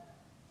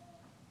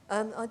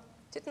I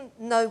didn't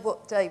know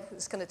what Dave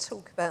was going to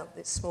talk about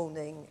this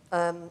morning,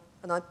 and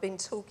I'd been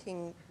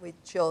talking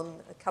with John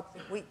a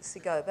couple of weeks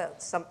ago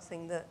about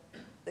something that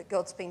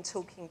God's been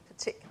talking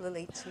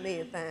particularly to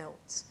me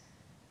about.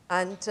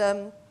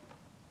 And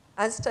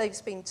as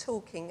Dave's been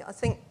talking, I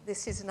think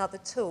this is another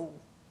tool.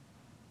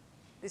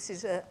 This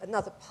is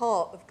another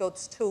part of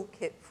God's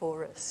toolkit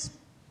for us.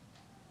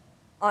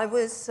 I'd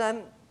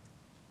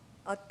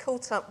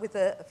caught up with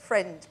a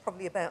friend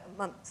probably about a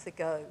month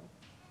ago,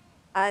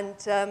 and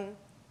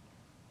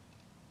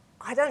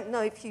I don't know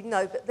if you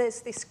know, but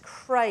there's this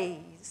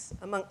craze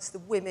amongst the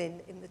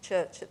women in the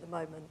church at the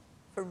moment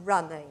for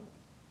running.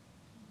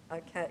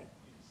 Okay.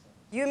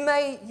 You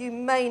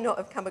may not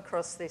have come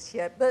across this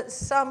yet, but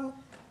some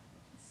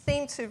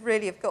seem to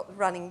really have got the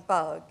running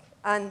bug.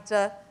 And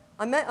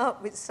I met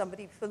up with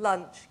somebody for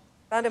lunch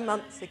about a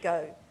month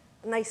ago,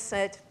 and they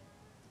said,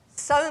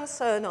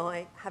 so-and-so and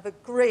I have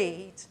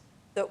agreed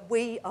that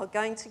we are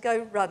going to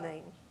go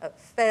running at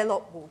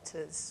Fairlock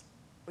Waters.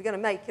 We're going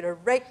to make it a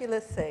regular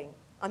thing.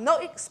 I'm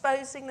not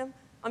exposing them.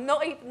 I'm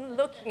not even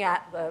looking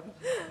at them.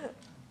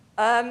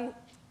 And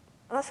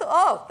I thought,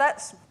 oh,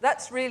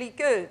 that's really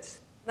good.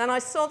 Then I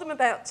saw them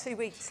about 2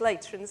 weeks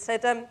later and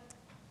said,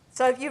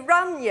 so have you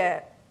run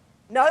yet?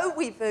 No,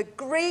 we've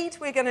agreed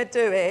we're going to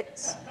do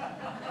it.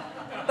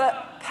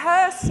 But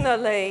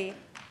personally,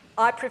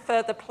 I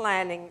prefer the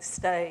planning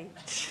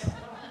stage.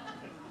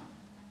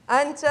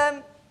 And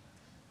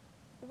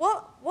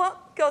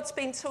what God's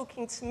been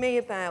talking to me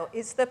about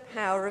is the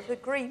power of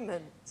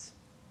agreement.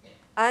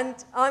 And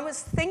I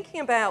was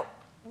thinking about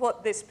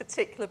what this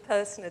particular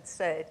person had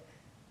said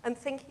and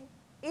thinking,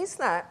 is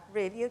that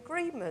really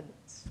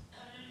agreement?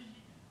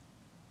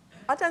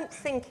 I don't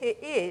think it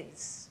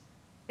is,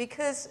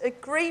 because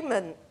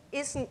agreement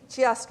isn't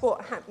just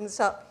what happens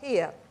up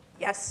here.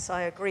 Yes,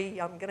 I agree,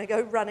 I'm going to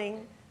go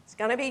running, it's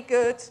going to be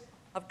good,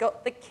 I've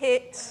got the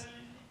kit,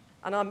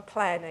 and I'm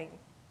planning.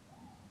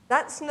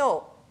 That's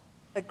not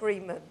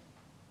agreement.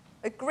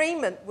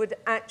 Agreement would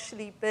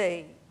actually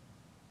be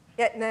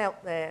getting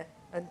out there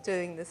and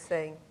doing the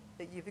thing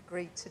that you've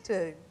agreed to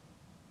do.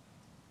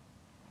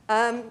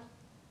 I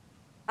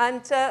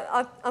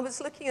was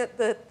looking at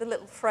the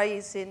little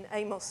phrase in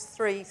Amos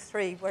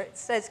 3:3 where it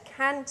says,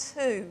 can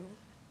two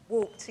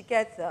walk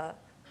together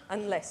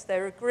unless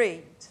they're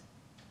agreed?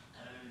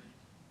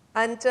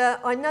 And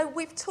I know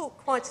we've talked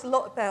quite a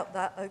lot about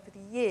that over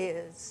the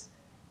years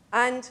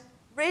and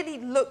really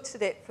looked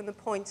at it from the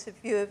point of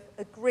view of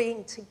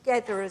agreeing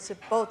together as a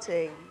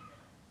body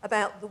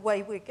about the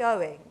way we're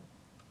going.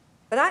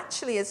 But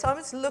actually, as I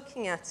was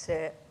looking at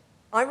it,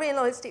 I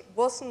realised it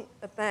wasn't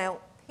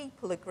about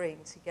people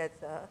agreeing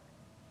together.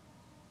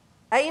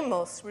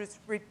 Amos was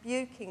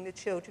rebuking the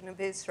children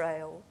of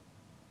Israel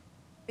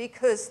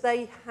because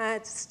they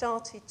had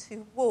started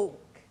to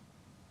walk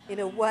in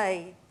a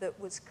way that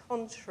was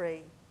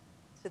contrary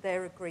to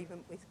their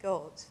agreement with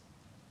God.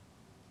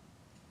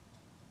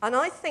 And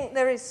I think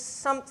there is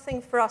something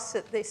for us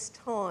at this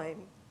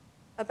time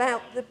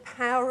about the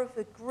power of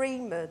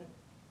agreement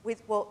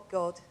with what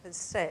God has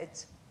said.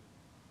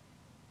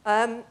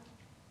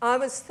 I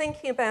was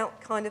thinking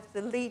about kind of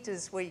the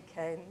Leaders'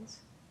 Weekend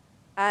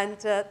and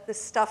the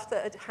stuff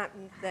that had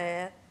happened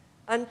there.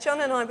 And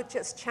John and I were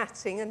just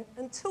chatting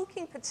and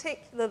talking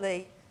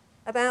particularly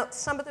about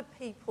some of the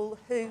people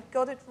who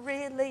God had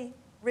really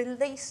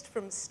released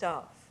from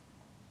stuff,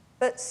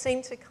 but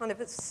seemed to kind of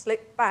have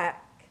slipped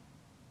back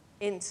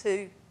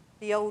into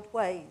the old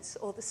ways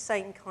or the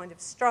same kind of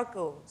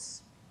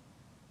struggles.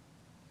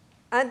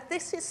 And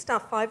this is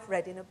stuff I've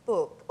read in a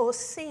book or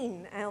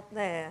seen out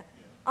there.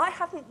 I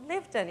haven't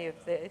lived any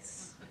of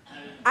this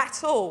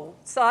at all.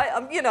 So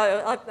I'm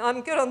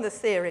good on the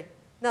theory.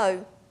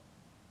 No,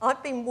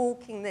 I've been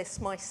walking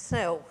this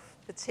myself,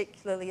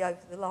 particularly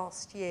over the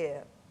last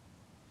year.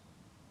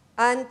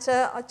 And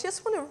I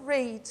just want to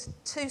read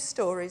two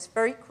stories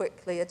very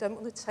quickly. I don't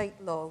want to take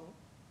long.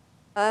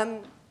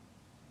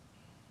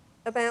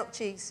 About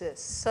Jesus.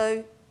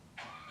 So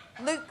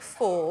Luke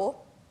 4,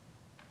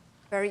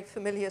 very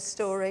familiar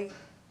story,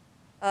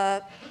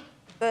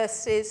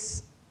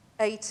 verses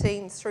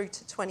 18 through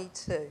to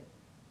 22,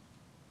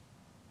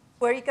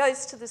 where he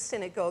goes to the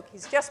synagogue.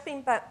 He's just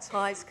been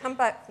baptized, come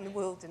back from the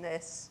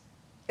wilderness,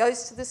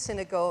 goes to the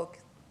synagogue.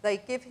 They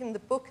give him the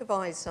book of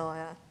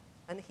Isaiah,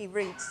 and he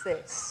reads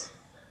this.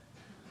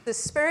 The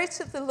Spirit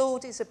of the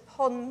Lord is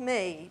upon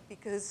me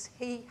because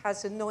he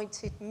has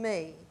anointed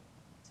me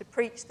to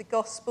preach the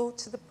gospel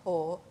to the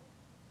poor.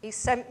 He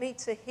sent me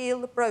to heal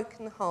the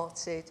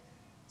brokenhearted,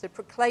 to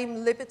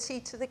proclaim liberty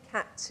to the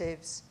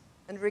captives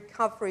and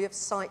recovery of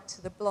sight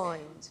to the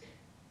blind,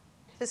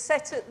 to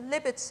set at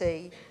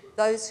liberty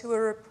those who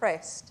are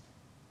oppressed,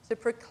 to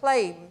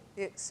proclaim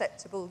the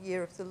acceptable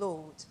year of the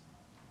Lord.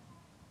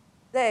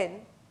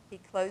 Then he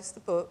closed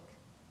the book,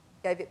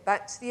 gave it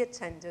back to the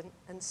attendant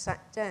and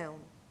sat down.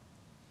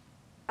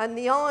 And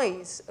the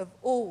eyes of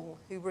all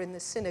who were in the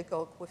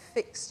synagogue were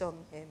fixed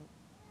on him.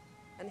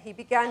 And he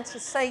began to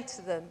say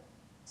to them,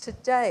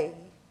 today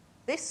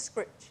this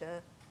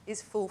scripture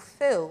is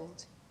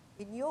fulfilled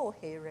in your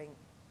hearing.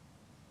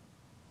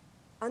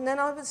 And then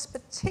I was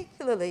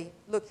particularly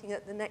looking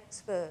at the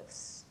next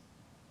verse,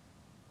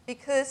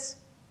 because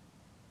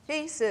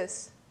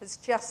Jesus has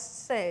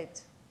just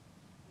said,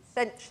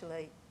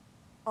 essentially,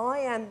 I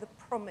am the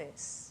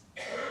promise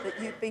that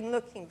you've been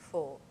looking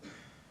for.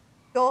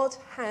 God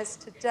has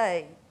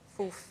today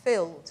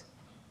fulfilled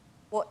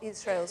what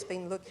Israel's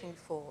been looking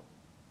for.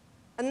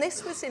 And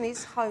this was in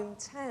his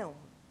hometown.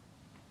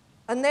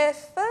 And their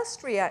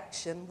first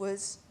reaction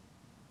was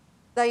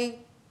they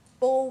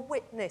bore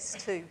witness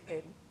to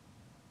him.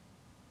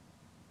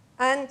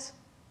 And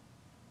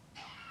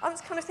I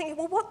was kind of thinking,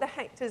 well, what the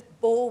heck does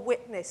bore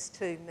witness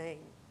to mean?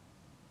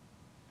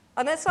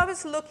 And as I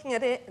was looking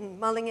at it and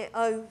mulling it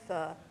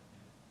over,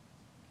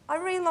 I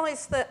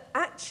realised that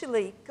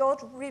actually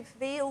God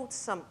revealed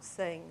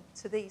something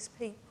to these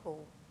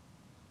people.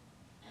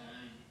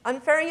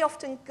 And very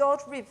often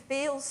God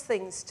reveals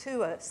things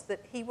to us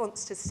that he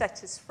wants to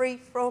set us free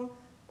from,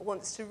 or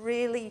wants to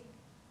really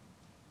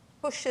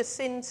push us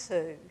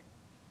into.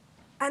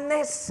 And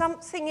there's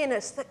something in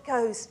us that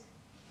goes,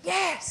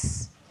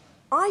 yes,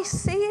 I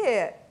see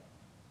it.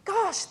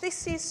 Gosh,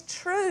 this is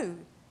true.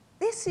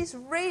 This is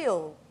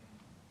real.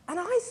 And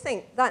I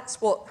think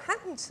that's what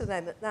happened to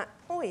them at that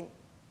point.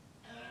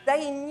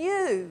 They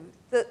knew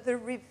that the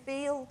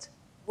revealed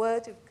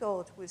word of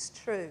God was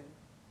true.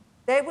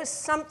 There was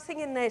something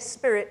in their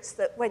spirits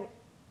that went,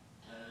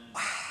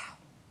 wow,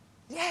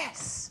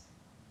 yes,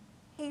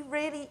 he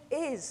really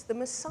is the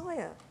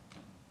Messiah.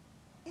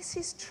 This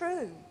is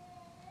true.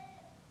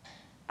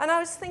 And I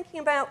was thinking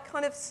about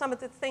kind of some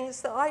of the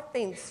things that I've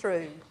been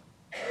through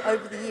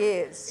over the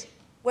years,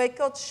 where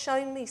God's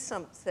shown me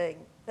something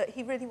that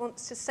he really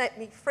wants to set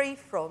me free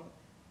from.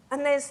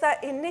 And there's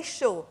that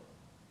initial,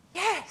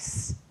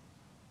 yes,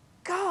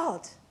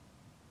 God,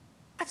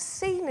 I've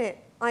seen it,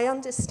 I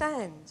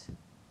understand.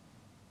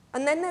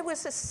 And then there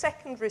was a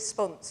second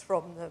response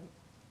from them,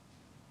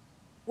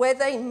 where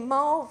they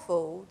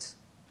marvelled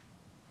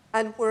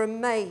and were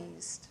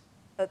amazed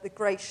at the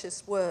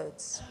gracious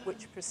words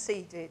which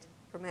proceeded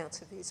from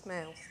out of his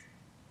mouth.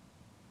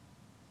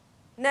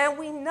 Now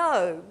we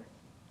know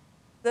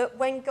that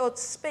when God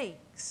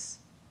speaks,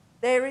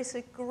 there is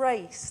a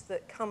grace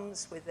that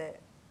comes with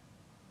it.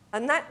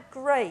 And that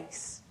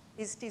grace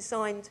is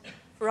designed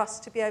for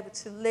us to be able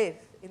to live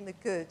in the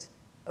good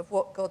of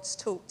what God's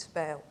talked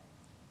about.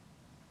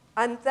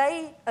 And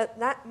they, at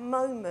that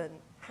moment,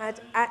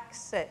 had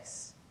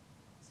access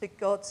to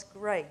God's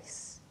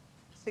grace,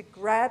 to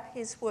grab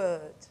his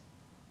word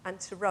and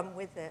to run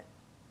with it.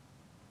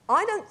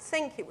 I don't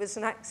think it was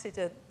an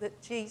accident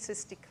that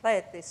Jesus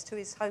declared this to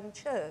his home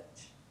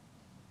church.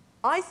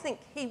 I think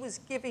he was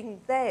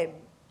giving them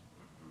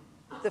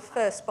the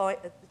first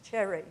bite of the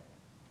cherry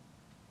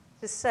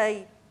to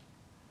say,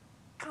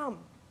 come,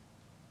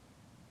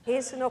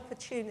 here's an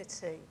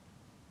opportunity.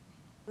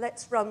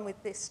 Let's run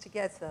with this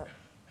together.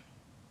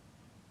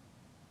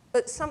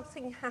 But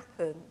something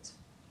happened,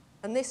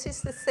 and this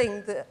is the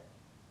thing that,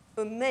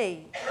 for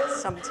me,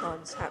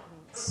 sometimes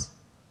happens.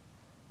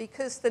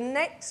 Because the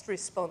next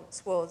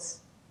response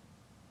was,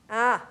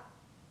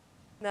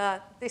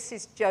 this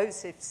is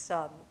Joseph's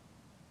son.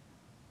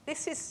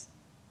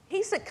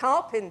 He's a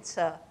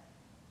carpenter.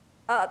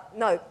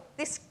 No,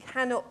 this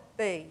cannot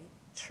be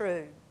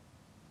true.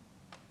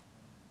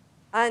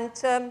 And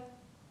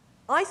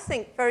I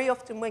think very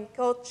often when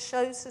God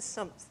shows us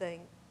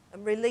something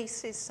and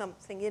releases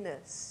something in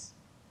us,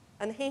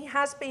 and he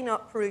has been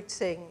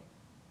uprooting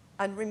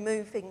and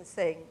removing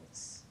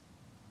things,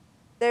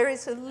 there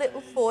is a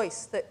little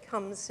voice that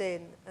comes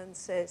in and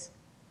says,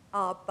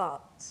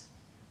 but.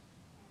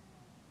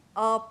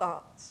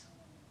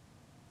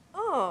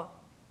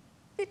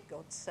 Did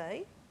God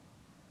say?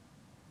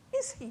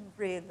 Is he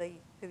really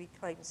who he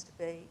claims to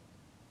be?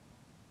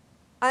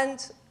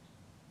 And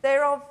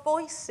there are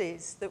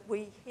voices that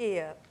we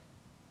hear.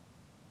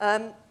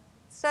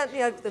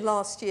 Certainly over the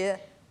last year,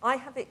 I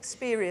have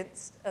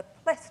experienced a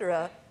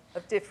plethora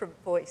of different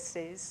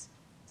voices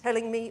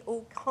telling me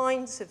all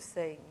kinds of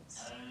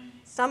things,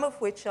 some of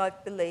which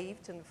I've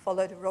believed and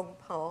followed a wrong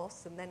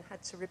path and then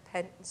had to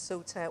repent and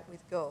sort out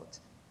with God.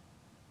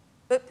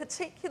 But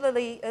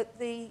particularly at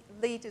the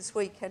Leaders'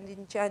 Weekend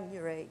in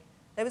January,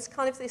 there was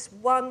kind of this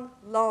one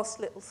last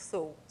little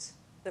thought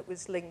that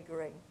was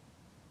lingering.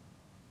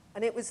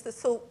 And it was the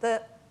thought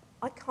that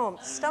I can't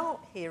start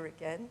here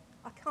again.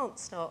 I can't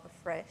start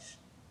afresh.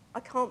 I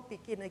can't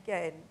begin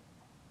again.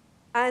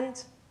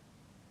 And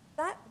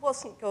that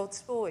wasn't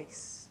God's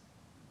voice.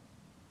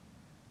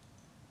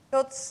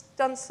 God's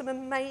done some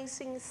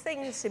amazing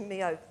things in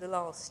me over the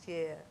last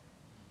year.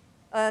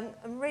 And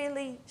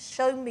really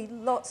shown me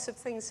lots of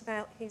things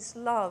about his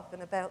love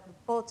and about the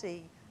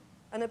body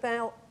and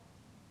about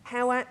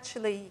how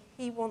actually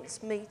he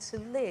wants me to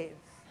live.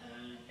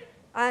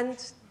 And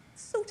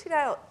sorted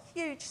out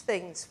huge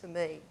things for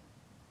me.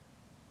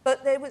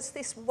 But there was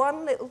this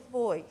one little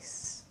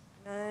voice.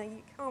 No,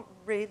 you can't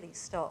really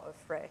start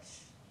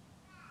afresh.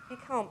 You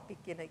can't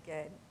begin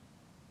again.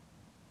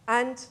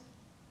 And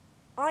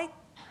I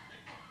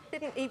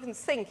didn't even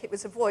think it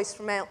was a voice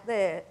from out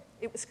there.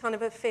 It was kind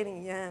of a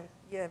feeling, yeah,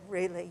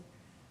 really.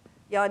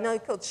 yeah, I know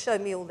God's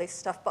shown me all this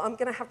stuff, but I'm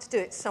going to have to do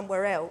it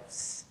somewhere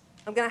else.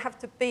 I'm going to have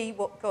to be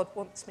what God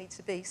wants me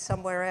to be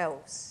somewhere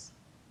else.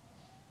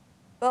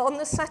 But on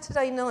the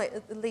Saturday night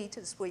at the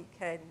Leaders'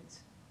 Weekend,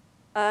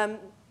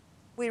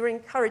 we were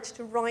encouraged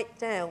to write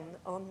down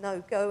our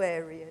no-go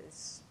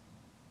areas.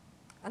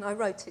 And I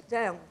wrote it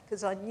down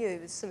because I knew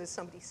as soon as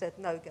somebody said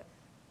no-go,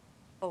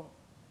 oh,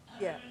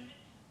 yeah.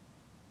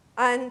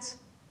 And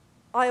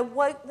I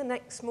awoke the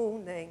next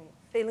morning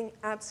feeling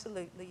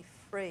absolutely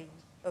free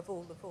of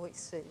all the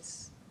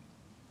voices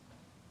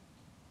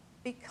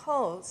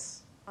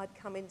because I'd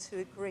come into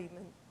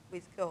agreement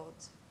with God.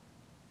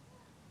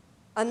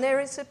 And there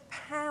is a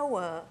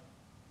power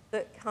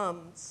that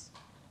comes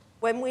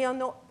when we are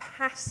not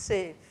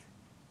passive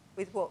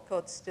with what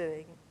God's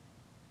doing,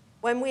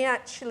 when we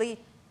actually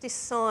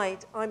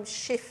decide I'm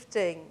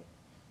shifting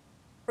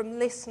from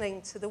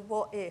listening to the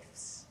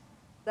what-ifs,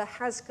 the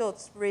has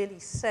God's really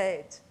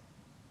said,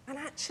 and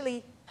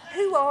actually,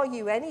 who are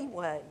you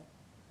anyway?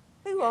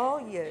 Who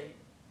are you?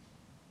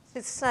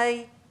 To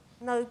say,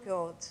 no,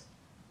 God,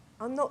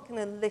 I'm not going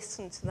to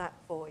listen to that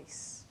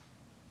voice.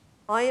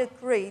 I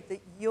agree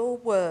that your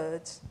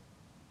word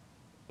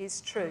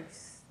is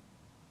truth.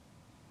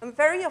 And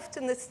very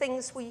often the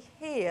things we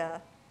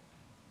hear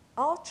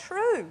are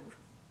true.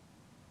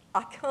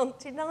 I can't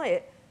deny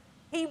it.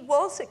 He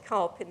was a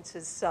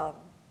carpenter's son.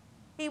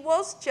 He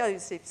was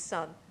Joseph's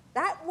son.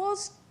 That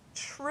was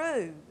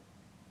true.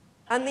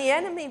 And the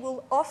enemy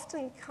will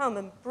often come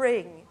and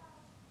bring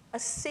a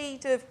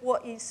seed of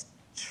what is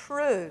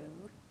true,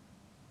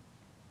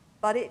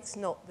 but it's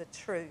not the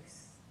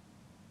truth.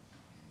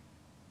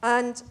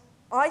 And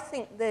I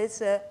think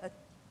there's a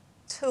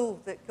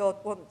tool that God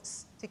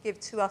wants to give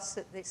to us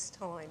at this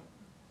time.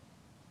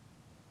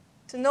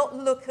 To not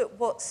look at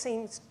what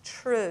seems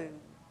true,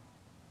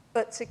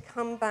 but to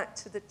come back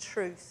to the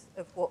truth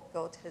of what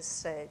God has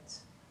said.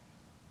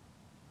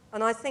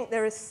 And I think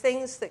there are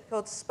things that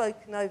God's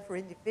spoken over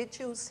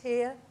individuals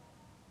here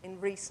in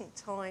recent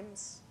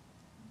times.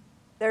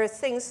 There are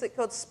things that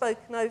God's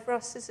spoken over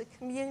us as a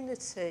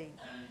community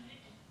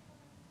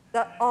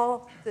that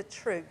are the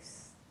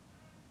truth,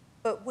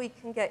 but we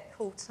can get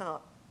caught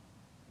up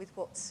with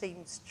what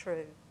seems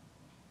true.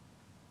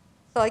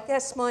 So I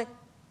guess my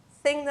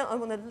thing that I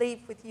want to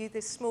leave with you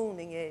this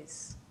morning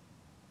is,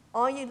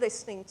 are you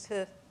listening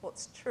to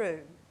what's true,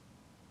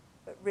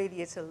 but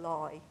really is a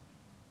lie?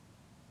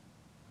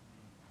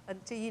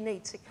 And do you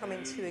need to come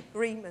into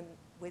agreement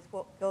with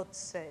what God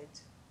said?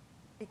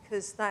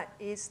 Because that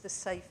is the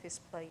safest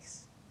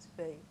place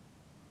to be.